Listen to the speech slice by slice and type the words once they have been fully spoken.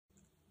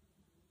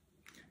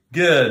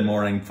Good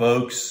morning,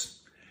 folks.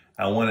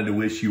 I wanted to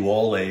wish you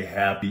all a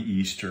happy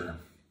Easter.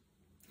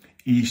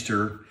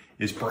 Easter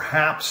is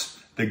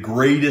perhaps the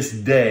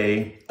greatest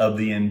day of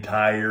the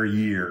entire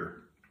year.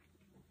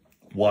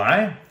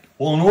 Why?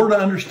 Well, in order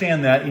to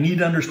understand that, you need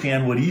to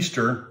understand what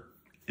Easter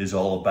is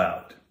all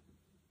about.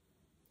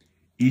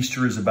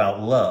 Easter is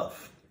about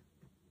love.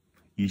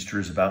 Easter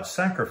is about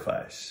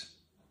sacrifice.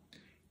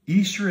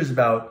 Easter is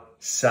about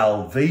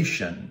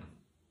salvation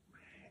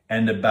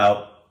and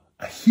about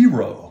a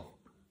hero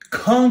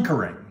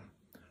conquering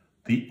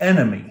the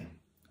enemy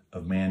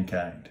of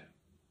mankind.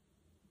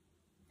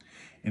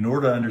 In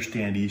order to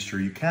understand Easter,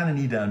 you kind of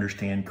need to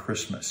understand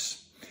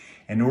Christmas.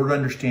 In order to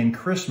understand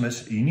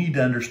Christmas, you need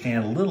to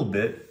understand a little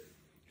bit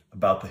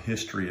about the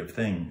history of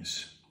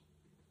things.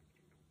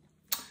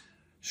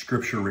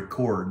 Scripture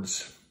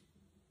records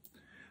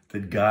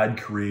that God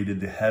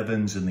created the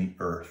heavens and the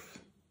earth,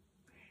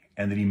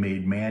 and that he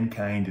made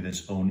mankind in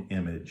his own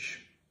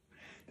image.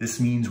 This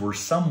means we're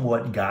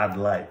somewhat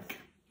God-like.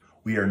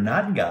 We are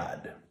not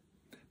God,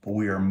 but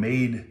we are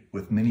made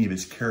with many of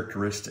his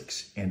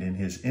characteristics and in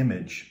his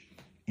image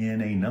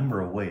in a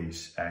number of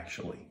ways,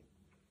 actually.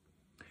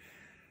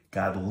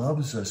 God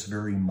loves us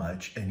very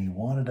much, and he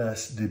wanted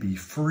us to be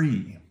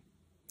free.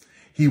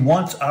 He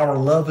wants our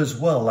love as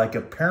well,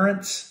 like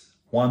parents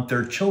want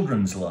their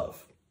children's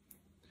love.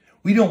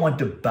 We don't want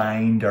to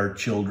bind our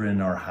children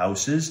in our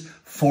houses,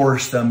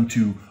 force them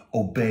to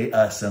obey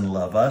us and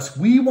love us.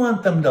 We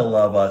want them to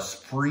love us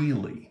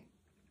freely.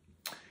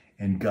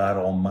 And God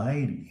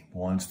Almighty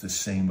wants the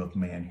same of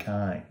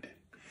mankind.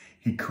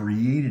 He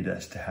created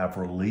us to have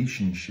a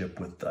relationship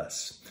with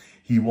us.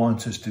 He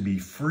wants us to be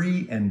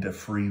free and to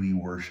freely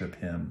worship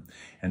him.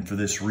 And for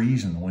this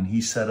reason, when he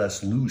set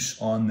us loose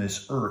on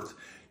this earth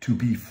to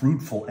be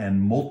fruitful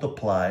and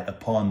multiply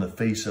upon the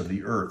face of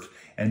the earth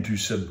and to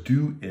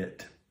subdue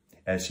it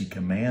as he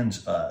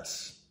commands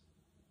us,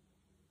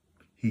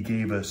 he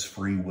gave us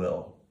free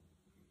will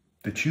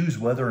to choose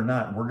whether or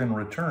not we're going to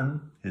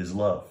return his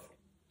love.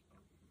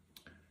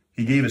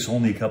 He gave us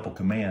only a couple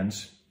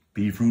commands.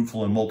 Be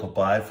fruitful and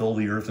multiply, fill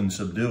the earth and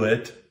subdue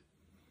it.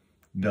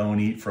 Don't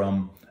eat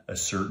from a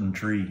certain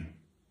tree.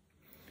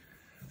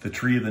 The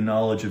tree of the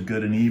knowledge of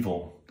good and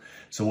evil.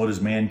 So what does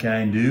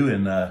mankind do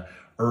in the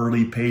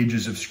early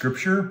pages of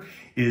Scripture?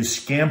 Is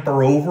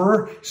scamper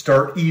over,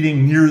 start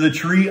eating near the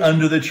tree,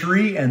 under the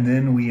tree, and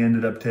then we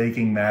ended up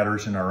taking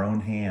matters in our own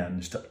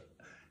hands to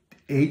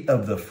eat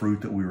of the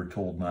fruit that we were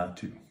told not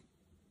to.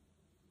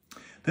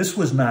 This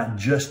was not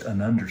just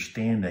an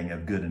understanding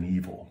of good and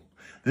evil.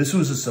 This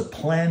was a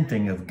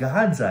supplanting of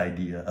God's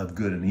idea of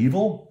good and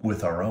evil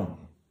with our own.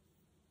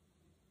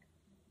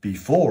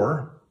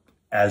 Before,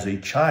 as a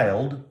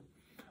child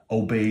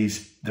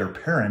obeys their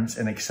parents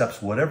and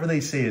accepts whatever they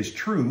say is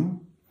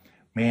true,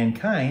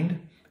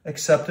 mankind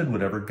accepted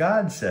whatever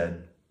God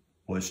said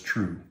was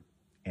true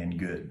and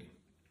good.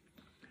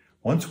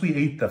 Once we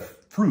ate the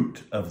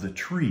fruit of the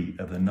tree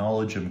of the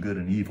knowledge of good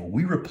and evil,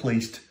 we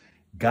replaced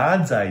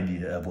God's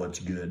idea of what's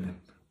good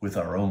with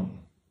our own.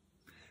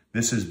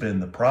 This has been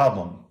the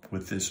problem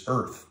with this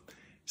earth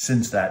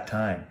since that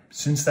time,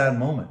 since that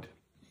moment.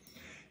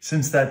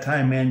 Since that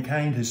time,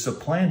 mankind has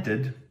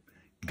supplanted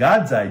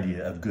God's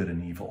idea of good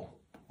and evil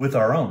with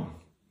our own.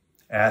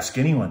 Ask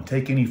anyone,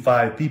 take any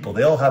 5 people.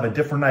 They all have a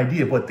different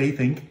idea of what they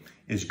think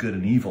is good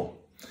and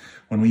evil.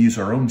 When we use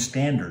our own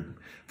standard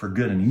for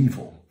good and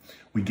evil,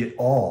 we get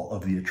all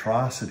of the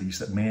atrocities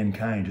that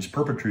mankind has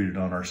perpetrated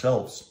on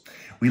ourselves.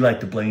 We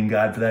like to blame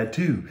God for that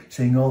too,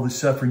 saying all the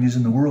suffering is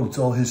in the world, it's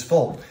all his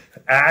fault.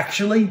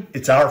 Actually,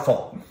 it's our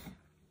fault.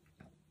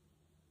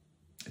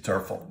 It's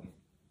our fault.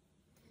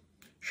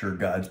 Sure,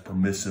 God's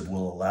permissive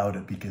will allowed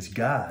it because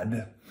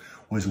God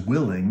was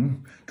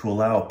willing to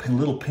allow a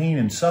little pain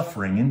and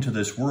suffering into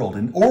this world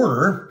in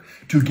order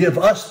to give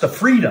us the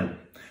freedom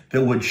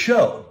that would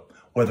show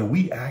whether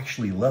we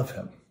actually love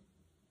him.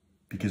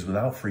 Because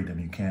without freedom,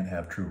 you can't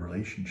have true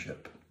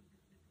relationship.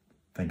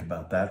 Think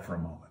about that for a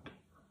moment.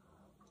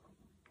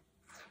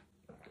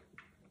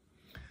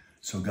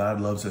 So God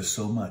loves us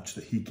so much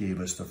that he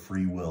gave us the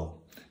free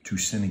will to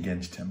sin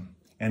against him.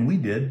 And we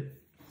did.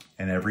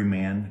 And every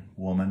man,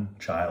 woman,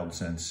 child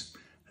since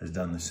has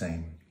done the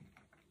same.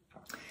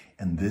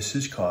 And this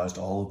has caused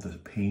all of the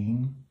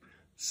pain,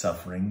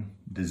 suffering,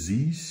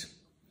 disease,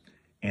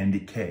 and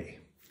decay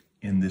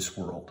in this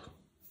world.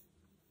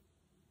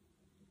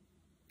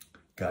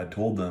 God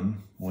told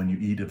them, when you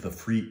eat of the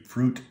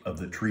fruit of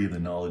the tree of the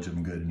knowledge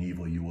of good and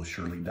evil, you will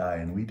surely die.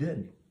 And we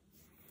did.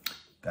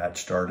 That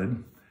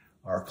started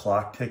our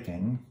clock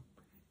ticking,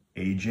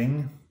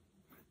 aging,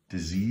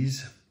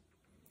 disease,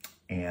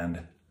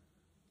 and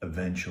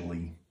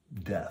eventually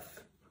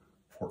death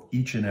for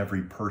each and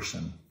every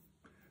person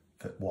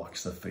that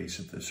walks the face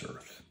of this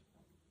earth.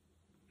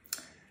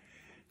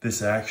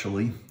 This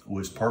actually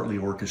was partly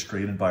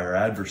orchestrated by our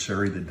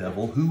adversary, the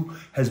devil, who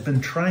has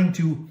been trying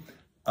to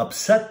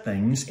upset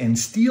things and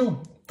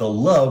steal the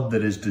love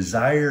that is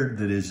desired,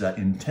 that is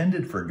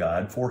intended for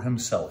God for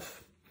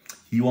himself.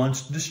 He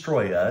wants to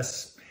destroy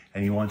us,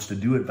 and he wants to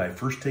do it by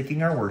first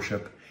taking our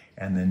worship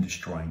and then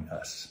destroying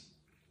us.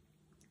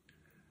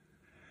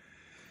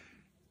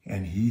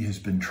 And he has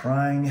been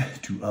trying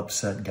to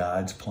upset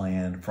God's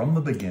plan from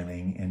the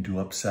beginning and to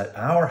upset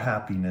our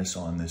happiness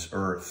on this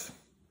earth.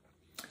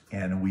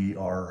 And we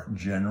are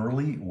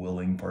generally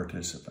willing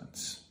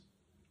participants.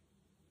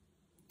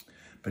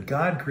 But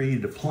God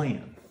created a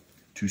plan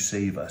to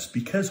save us.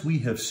 Because we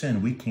have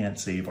sinned, we can't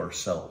save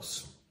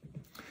ourselves.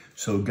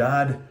 So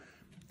God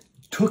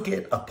took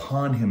it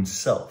upon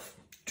himself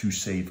to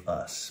save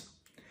us.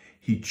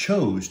 He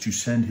chose to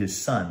send his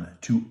son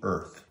to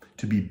earth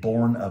to be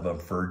born of a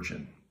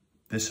virgin.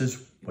 This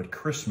is what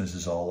Christmas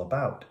is all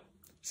about,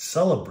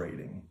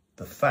 celebrating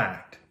the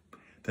fact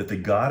that the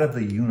God of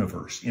the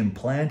universe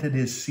implanted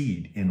his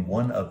seed in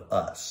one of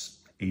us,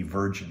 a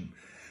virgin,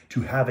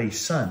 to have a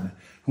son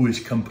who is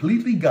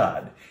completely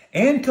God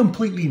and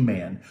completely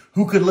man,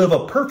 who could live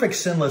a perfect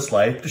sinless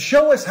life to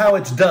show us how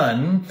it's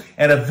done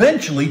and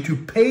eventually to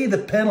pay the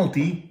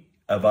penalty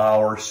of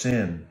our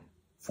sin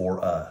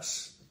for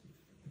us.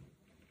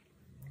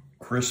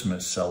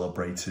 Christmas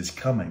celebrates his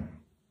coming.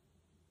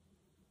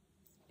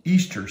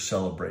 Easter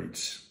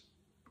celebrates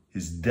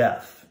his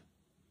death,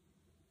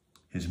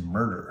 his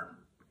murder,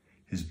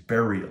 his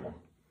burial,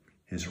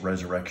 his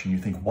resurrection. You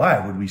think,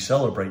 why would we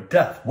celebrate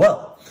death?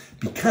 Well,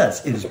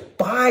 because it is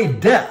by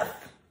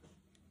death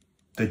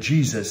that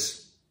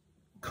Jesus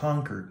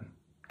conquered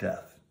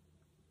death.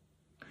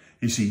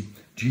 You see,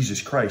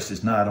 Jesus Christ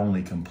is not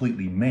only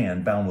completely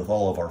man, bound with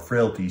all of our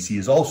frailties, he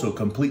is also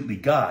completely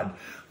God,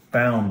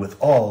 bound with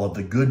all of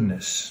the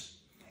goodness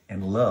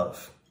and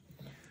love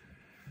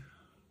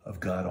of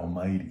God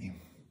Almighty.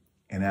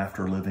 And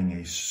after living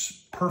a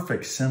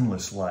perfect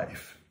sinless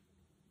life,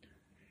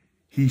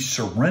 he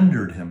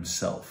surrendered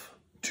himself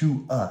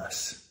to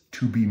us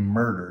to be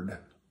murdered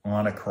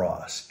on a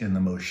cross in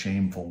the most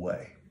shameful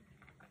way.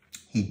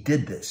 He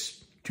did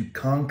this to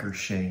conquer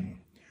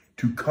shame,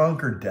 to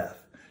conquer death,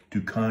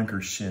 to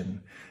conquer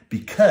sin.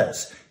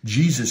 Because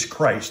Jesus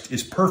Christ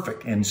is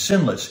perfect and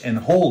sinless and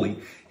holy,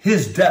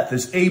 his death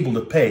is able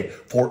to pay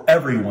for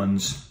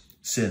everyone's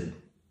sin.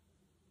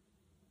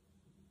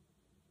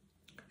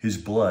 His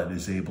blood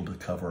is able to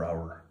cover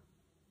our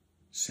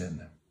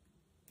sin.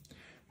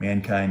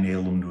 Mankind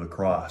nailed him to a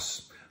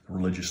cross. The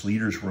religious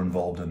leaders were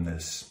involved in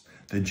this.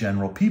 The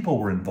general people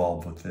were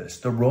involved with this.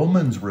 The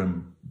Romans were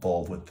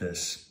involved with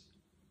this.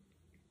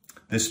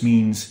 This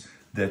means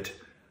that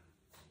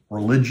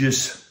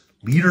religious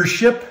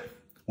leadership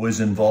was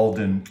involved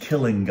in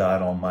killing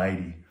God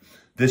Almighty.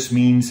 This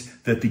means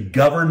that the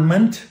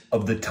government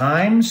of the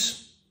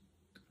times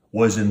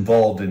was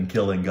involved in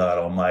killing God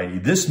Almighty.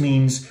 This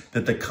means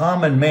that the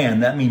common man,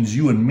 that means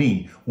you and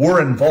me,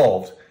 were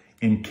involved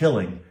in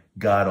killing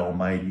God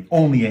Almighty.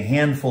 Only a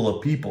handful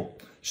of people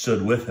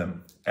stood with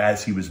him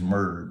as he was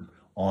murdered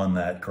on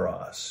that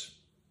cross.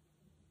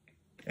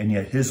 And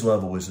yet his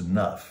love was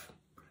enough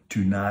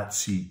to not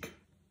seek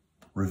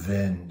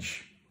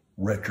revenge,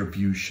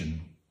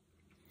 retribution.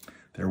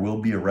 There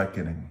will be a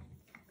reckoning.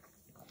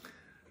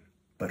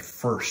 But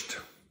first,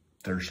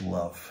 there's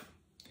love.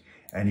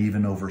 And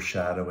even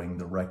overshadowing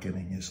the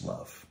reckoning is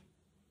love.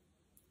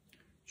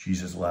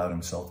 Jesus allowed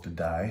himself to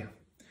die.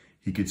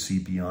 He could see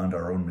beyond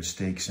our own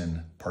mistakes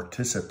in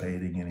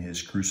participating in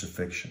his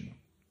crucifixion.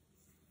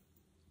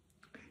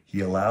 He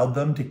allowed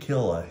them to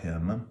kill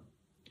him.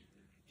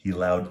 He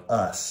allowed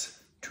us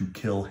to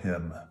kill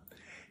him.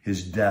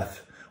 His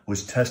death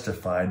was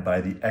testified by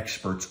the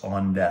experts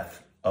on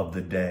death of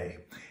the day.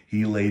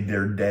 He laid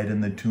there dead in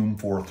the tomb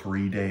for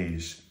 3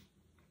 days,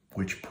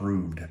 which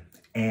proving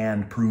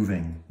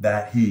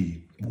that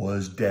he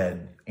was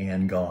dead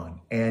and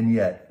gone. And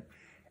yet,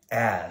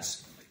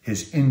 as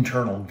his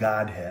internal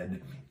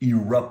Godhead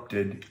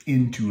erupted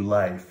into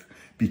life,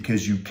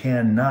 because you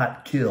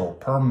cannot kill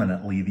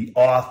permanently the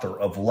author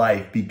of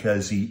life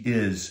because he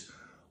is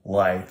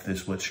life.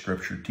 This is what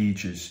Scripture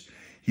teaches.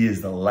 He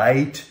is the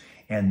light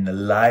and the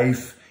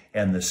life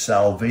and the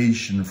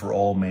salvation for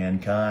all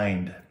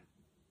mankind.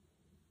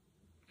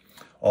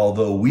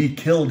 Although we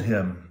killed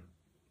him,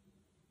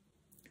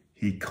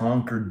 he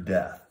conquered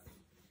death,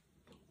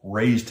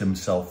 raised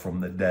himself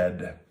from the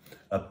dead,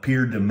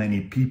 appeared to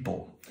many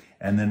people,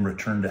 and then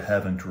returned to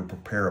heaven to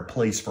prepare a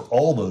place for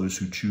all those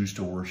who choose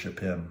to worship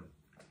him.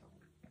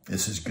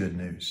 This is good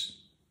news.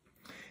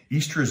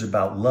 Easter is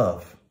about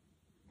love.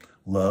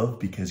 Love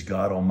because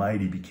God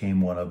Almighty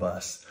became one of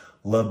us.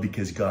 Love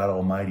because God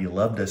Almighty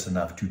loved us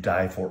enough to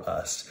die for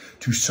us,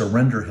 to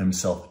surrender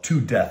himself to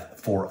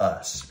death for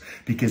us.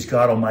 Because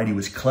God Almighty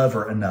was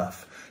clever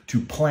enough to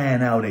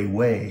plan out a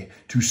way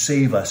to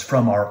save us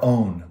from our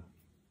own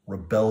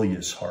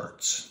rebellious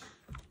hearts.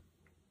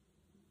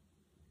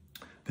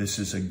 This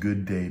is a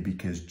good day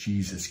because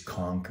Jesus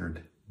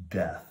conquered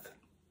death.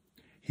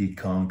 He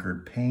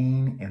conquered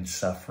pain and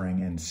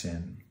suffering and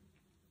sin.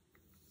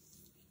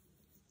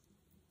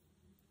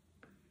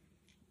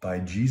 By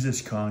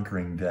Jesus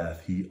conquering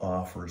death, he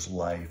offers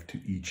life to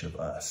each of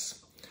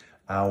us.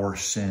 Our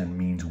sin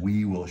means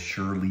we will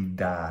surely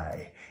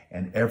die,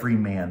 and every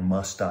man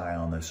must die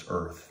on this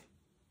earth.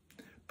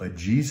 But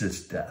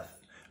Jesus'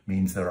 death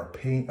means that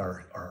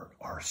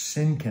our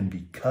sin can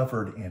be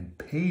covered and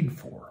paid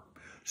for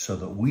so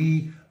that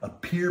we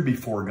appear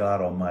before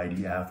God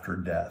Almighty after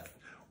death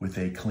with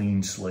a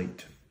clean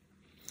slate.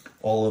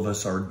 All of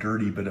us are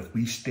dirty, but if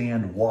we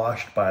stand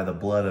washed by the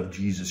blood of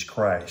Jesus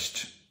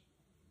Christ,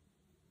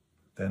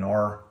 then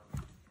our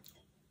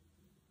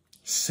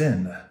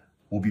sin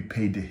will be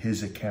paid to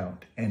his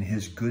account, and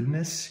his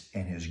goodness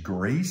and his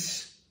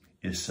grace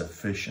is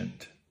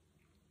sufficient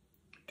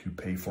to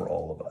pay for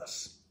all of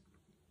us.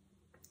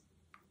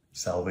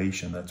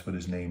 Salvation, that's what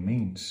his name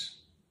means.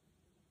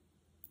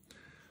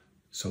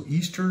 So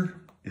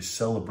Easter is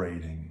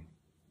celebrating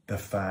the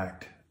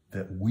fact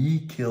that we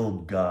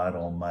killed God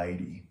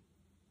Almighty,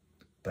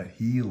 but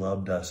he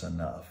loved us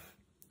enough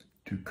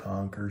to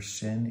conquer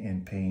sin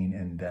and pain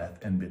and death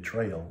and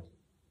betrayal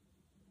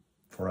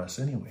for us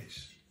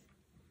anyways.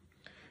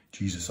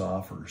 Jesus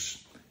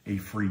offers a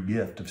free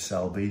gift of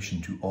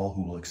salvation to all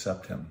who will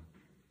accept him.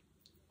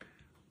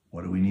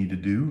 What do we need to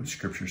do?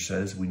 Scripture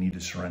says we need to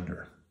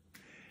surrender.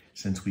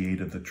 Since we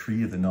ate of the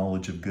tree of the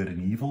knowledge of good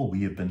and evil,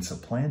 we have been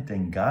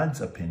supplanting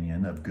God's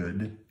opinion of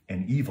good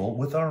and evil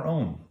with our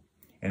own.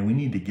 And we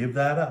need to give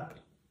that up.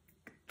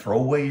 Throw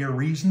away your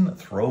reason,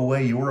 throw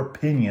away your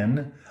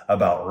opinion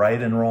about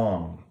right and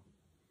wrong.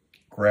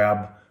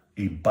 Grab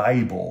a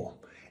Bible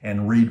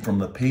and read from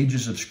the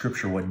pages of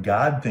Scripture what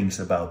God thinks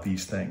about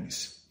these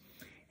things.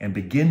 And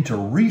begin to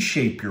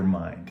reshape your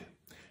mind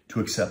to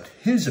accept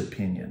his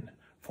opinion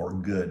for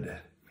good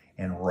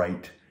and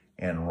right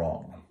and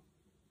wrong.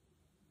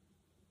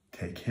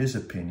 Take his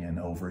opinion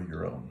over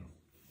your own.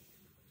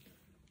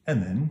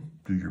 And then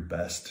do your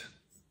best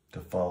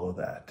to follow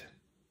that,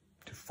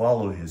 to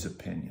follow his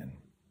opinion.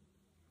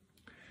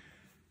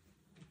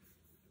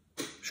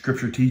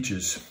 Scripture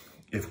teaches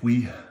if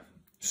we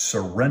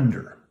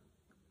surrender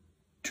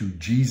to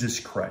Jesus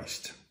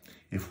Christ,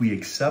 if we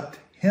accept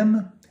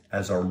him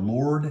as our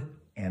Lord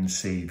and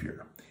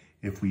Savior,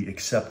 if we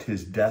accept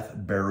his death,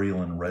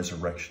 burial, and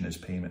resurrection as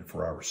payment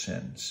for our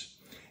sins,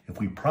 if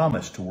we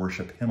promise to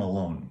worship him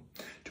alone,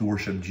 to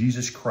worship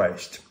Jesus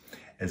Christ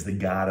as the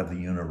God of the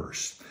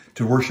universe,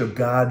 to worship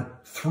God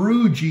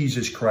through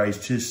Jesus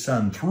Christ, his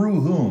Son,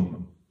 through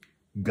whom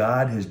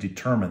God has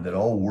determined that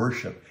all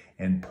worship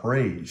and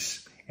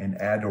praise and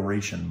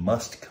adoration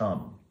must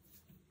come.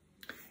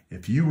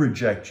 If you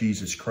reject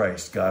Jesus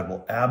Christ, God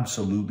will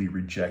absolutely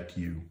reject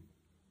you.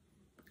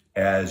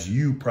 As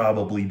you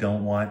probably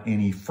don't want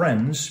any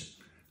friends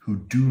who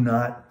do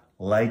not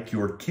like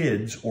your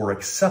kids or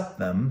accept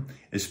them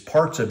as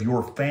parts of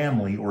your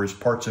family or as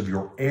parts of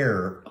your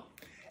heir.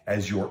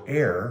 As your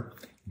heir,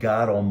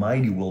 God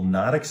Almighty will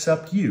not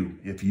accept you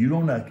if you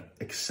don't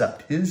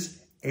accept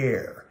his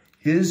heir,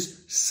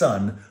 his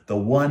Son, the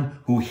one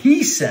who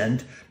he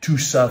sent to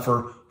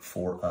suffer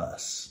for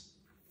us.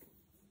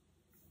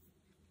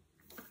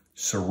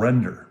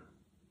 Surrender,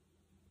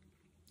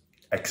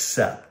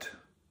 accept,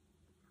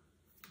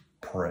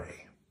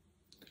 pray.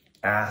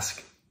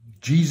 Ask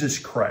Jesus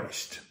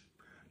Christ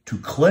to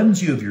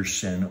cleanse you of your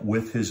sin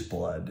with his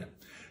blood,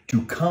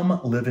 to come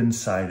live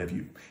inside of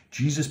you.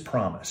 Jesus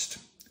promised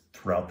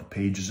throughout the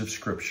pages of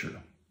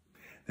Scripture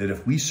that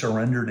if we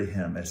surrender to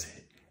him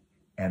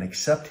and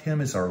accept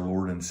him as our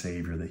Lord and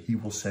Savior, that he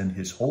will send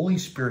his Holy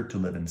Spirit to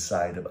live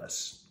inside of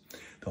us.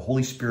 The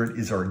Holy Spirit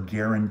is our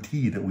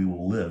guarantee that we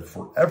will live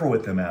forever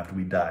with him after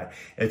we die.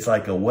 It's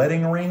like a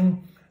wedding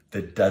ring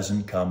that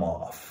doesn't come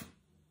off.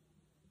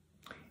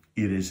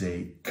 It is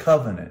a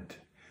covenant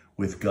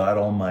with God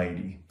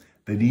Almighty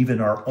that even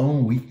our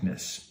own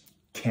weakness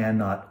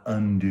cannot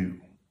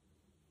undo.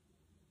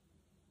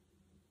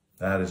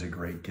 That is a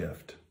great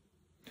gift.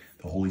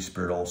 The Holy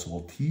Spirit also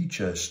will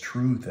teach us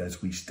truth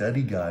as we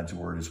study God's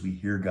word, as we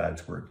hear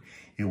God's word.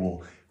 It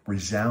will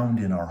resound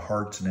in our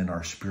hearts and in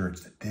our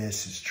spirits that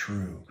this is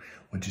true.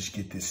 We'll just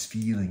get this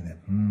feeling that,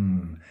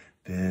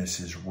 this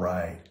is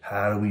right.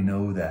 How do we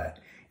know that?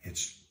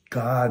 It's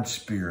God's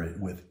Spirit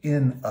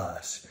within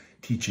us,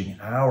 teaching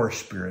our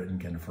spirit and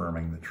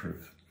confirming the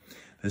truth.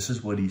 This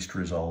is what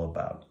Easter is all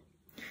about.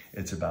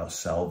 It's about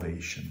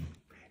salvation.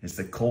 It's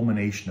the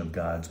culmination of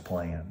God's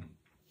plan.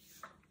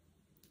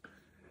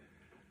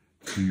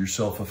 Do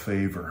yourself a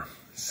favor.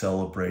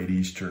 Celebrate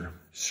Easter.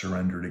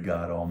 Surrender to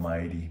God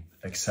Almighty.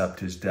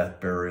 Accept his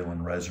death, burial,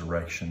 and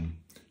resurrection.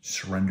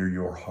 Surrender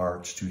your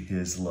hearts to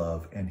his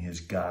love and his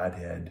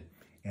Godhead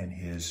and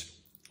his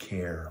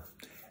care.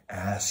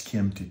 Ask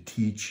him to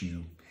teach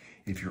you.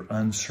 If you're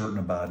uncertain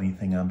about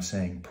anything I'm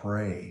saying,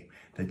 pray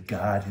that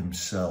God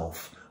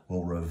himself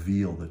will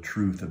reveal the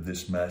truth of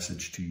this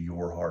message to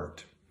your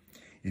heart.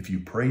 If you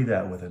pray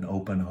that with an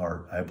open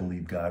heart, I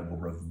believe God will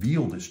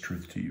reveal this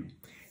truth to you.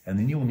 And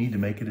then you will need to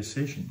make a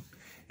decision.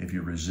 If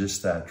you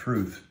resist that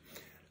truth,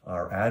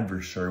 our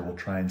adversary will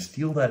try and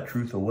steal that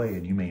truth away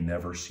and you may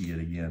never see it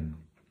again.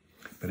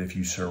 But if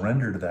you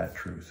surrender to that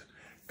truth,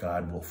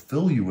 God will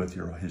fill you with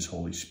his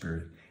Holy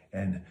Spirit,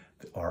 and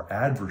our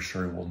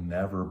adversary will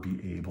never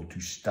be able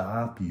to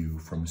stop you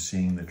from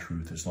seeing the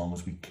truth as long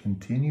as we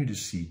continue to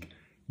seek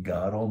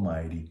God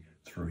Almighty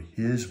through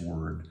his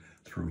word,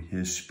 through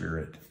his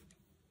Spirit,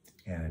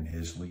 and in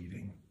his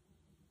leading.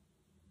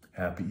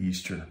 Happy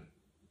Easter.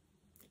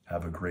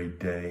 Have a great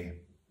day.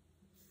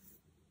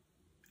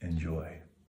 Enjoy.